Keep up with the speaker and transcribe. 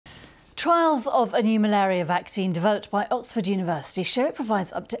Trials of a new malaria vaccine developed by Oxford University show it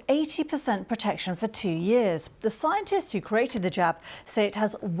provides up to 80% protection for 2 years. The scientists who created the jab say it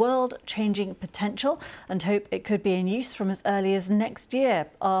has world-changing potential and hope it could be in use from as early as next year.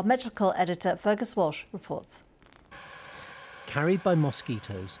 Our medical editor Fergus Walsh reports. Carried by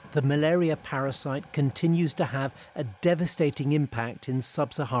mosquitoes, the malaria parasite continues to have a devastating impact in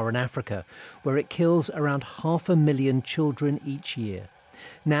sub-Saharan Africa, where it kills around 500,000 children each year.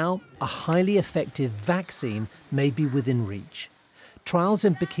 Now, a highly effective vaccine may be within reach. Trials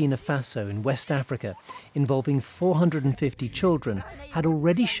in Burkina Faso in West Africa, involving 450 children, had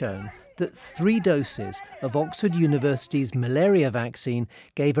already shown that 3 doses of Oxford University's malaria vaccine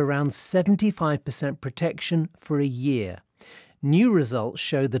gave around 75% protection for a year. New results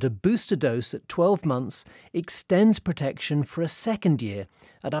show that a booster dose at 12 months extends protection for a second year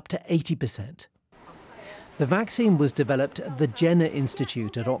at up to 80%. The vaccine was developed at the Jenner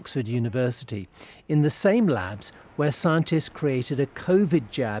Institute at Oxford University, in the same labs where scientists created a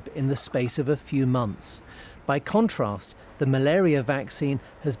COVID jab in the space of a few months. By contrast, the malaria vaccine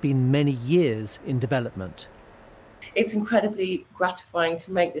has been many years in development. It's incredibly gratifying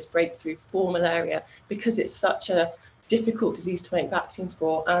to make this breakthrough for malaria because it's such a difficult disease to make vaccines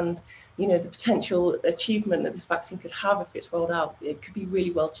for, and the potential achievement that this vaccine could have if it's rolled out, it could be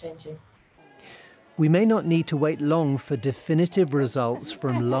really world-changing. We may not need to wait long for definitive results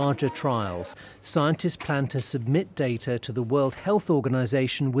from larger trials. Scientists plan to submit data to the World Health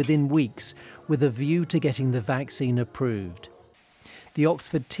Organization within weeks, with a view to getting the vaccine approved. The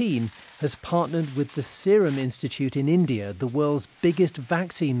Oxford team has partnered with the Serum Institute in India, the world's biggest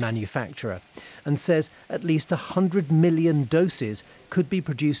vaccine manufacturer, and says at least 100 million doses could be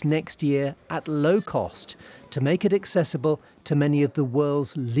produced next year at low cost to make it accessible to many of the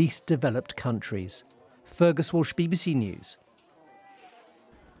world's least developed countries. Fergus Walsh, BBC News.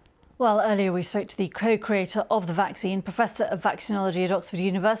 Well, earlier we spoke to the co-creator of the vaccine, Professor of Vaccinology at Oxford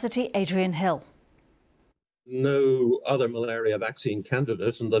University, Adrian Hill. No other malaria vaccine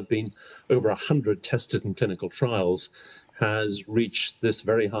candidate, and there have been over 100 tested in clinical trials, has reached this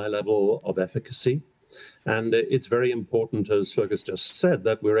very high level of efficacy. And it's very important, as Fergus just said,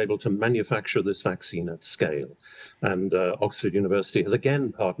 that we're able to manufacture this vaccine at scale. And Oxford University has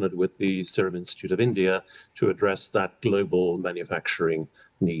again partnered with the Serum Institute of India to address that global manufacturing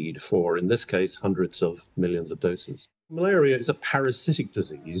need for, in this case, hundreds of millions of doses. Malaria is a parasitic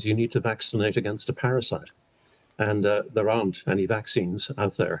disease. You need to vaccinate against a parasite. And there aren't any vaccines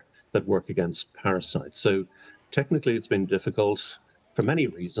out there that work against parasites. So technically it's been difficult for many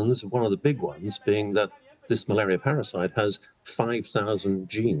reasons, one of the big ones being that this malaria parasite has 5,000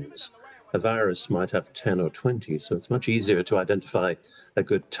 genes. A virus might have 10 or 20, so it's much easier to identify a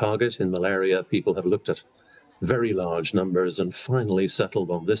good target. In malaria, people have looked at very large numbers and finally settled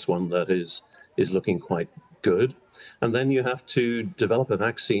on this one that is looking quite good. And then you have to develop a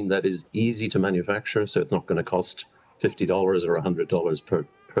vaccine that is easy to manufacture, so it's not going to cost $50 or $100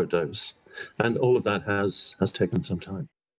 per dose. And all of that has taken some time.